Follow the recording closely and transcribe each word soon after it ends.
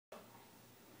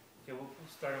Okay, we'll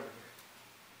start over here.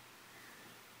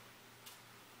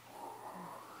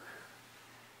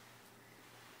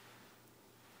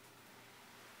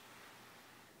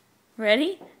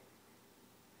 Ready?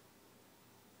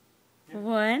 Yep.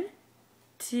 1,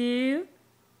 2,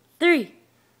 3.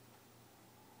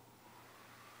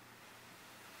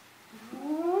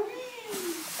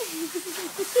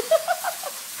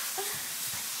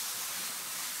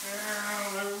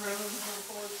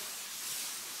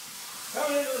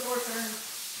 Coming into the fourth turn.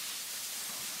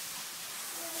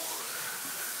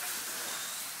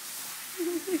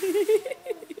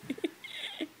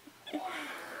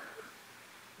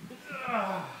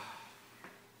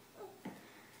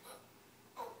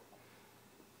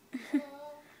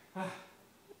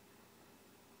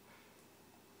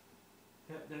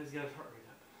 Yep, Daddy's got his heart rate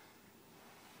up.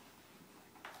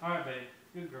 Alright, babe.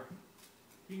 Good girl.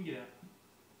 You can get up.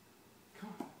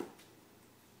 Come on.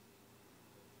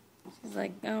 She's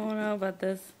like, I don't know about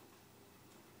this.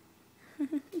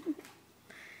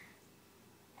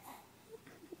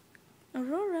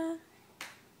 Aurora.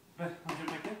 Betty, want to jump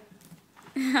back in?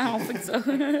 I don't think so.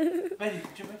 Betty,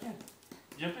 jump back in.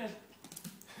 Jump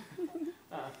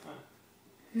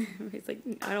in. He's like,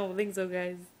 I don't think so,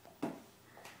 guys. No,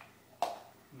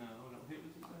 don't hit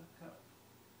with the cup.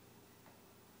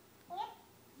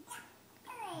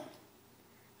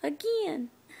 Again.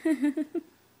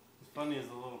 What's funny is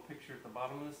the little picture at the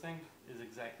bottom of this thing is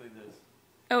exactly this.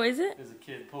 Oh, is it? There's a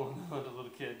kid pulling the little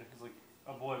kid. It's like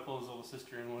a boy pulls his little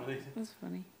sister in one of these. That's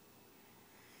funny.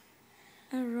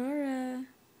 Aurora.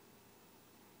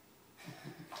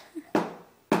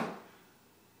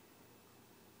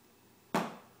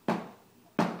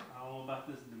 All about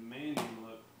this demanding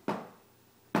look.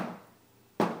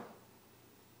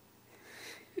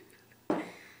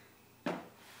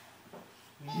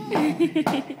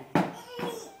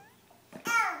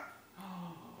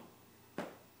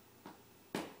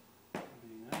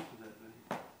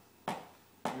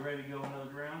 You ready to go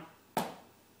another round?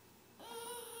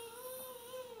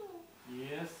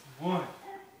 Yes. 1,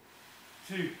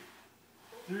 2,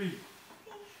 3,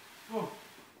 4.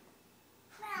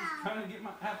 Just trying to get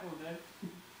my apple, Dad.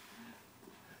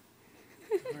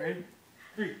 Ready?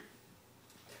 3,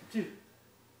 2,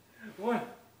 1.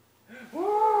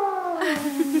 Whoa!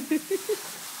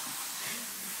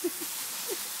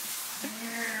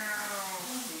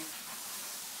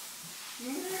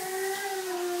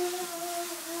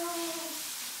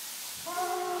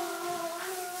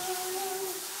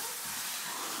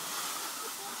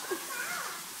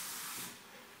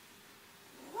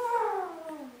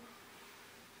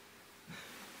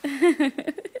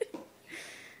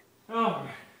 All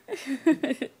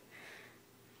right.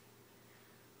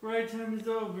 Ride time is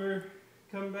over.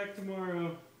 Come back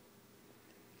tomorrow.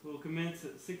 We'll commence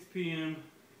at 6 p.m.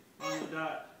 on the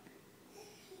dot.